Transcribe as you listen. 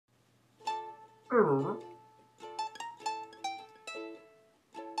So,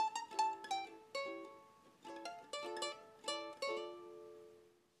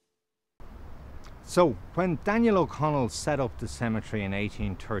 when Daniel O'Connell set up the cemetery in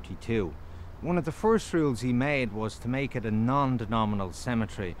 1832, one of the first rules he made was to make it a non-denominational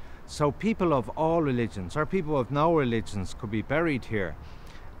cemetery, so people of all religions, or people of no religions, could be buried here.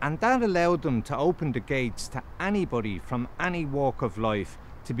 And that allowed them to open the gates to anybody from any walk of life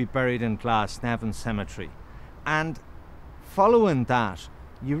to be buried in Glasnevin Cemetery. And following that,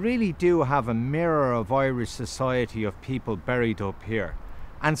 you really do have a mirror of Irish society of people buried up here.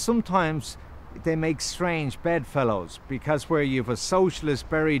 And sometimes they make strange bedfellows, because where you've a socialist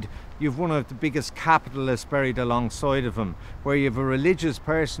buried, you've one of the biggest capitalists buried alongside of him. Where you have a religious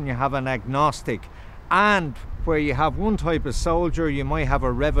person, you have an agnostic. And where you have one type of soldier, you might have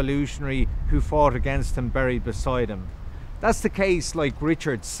a revolutionary who fought against him buried beside him. That's the case like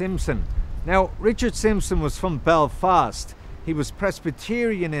Richard Simpson. Now, Richard Simpson was from Belfast. He was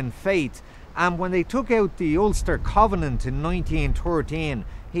Presbyterian in faith, and when they took out the Ulster Covenant in 1913,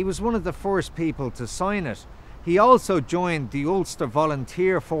 he was one of the first people to sign it. He also joined the Ulster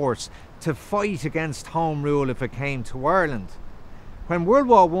Volunteer Force to fight against Home Rule if it came to Ireland. When World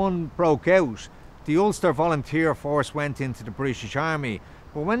War I broke out, the Ulster Volunteer Force went into the British Army,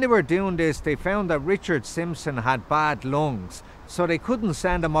 but when they were doing this, they found that Richard Simpson had bad lungs, so they couldn't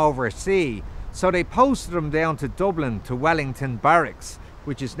send him overseas, so they posted him down to Dublin to Wellington Barracks,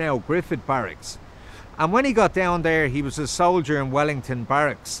 which is now Griffith Barracks. And when he got down there, he was a soldier in Wellington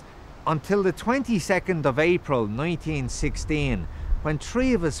Barracks until the 22nd of April 1916, when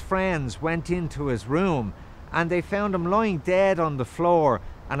 3 of his friends went into his room and they found him lying dead on the floor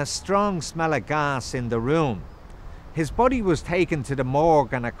and a strong smell of gas in the room. His body was taken to the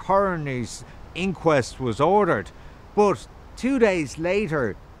morgue and a coroner's inquest was ordered, but 2 days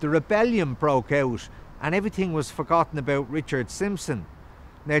later the rebellion broke out and everything was forgotten about Richard Simpson.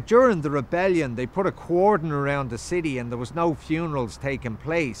 Now, during the rebellion, they put a cordon around the city and there was no funerals taking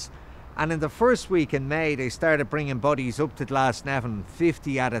place. And in the first week in May, they started bringing bodies up to Glasnevin,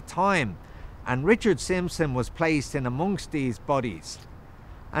 50 at a time. And Richard Simpson was placed in amongst these bodies.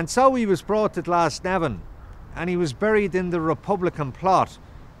 And so he was brought to Glasnevin, and he was buried in the Republican plot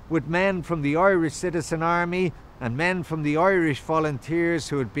with men from the Irish Citizen Army and men from the Irish Volunteers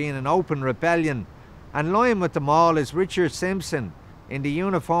who had been in open rebellion. And lying with them all is Richard Simpson, in the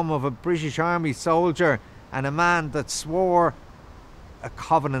uniform of a British Army soldier and a man that swore a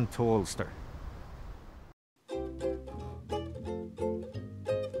covenant to Ulster.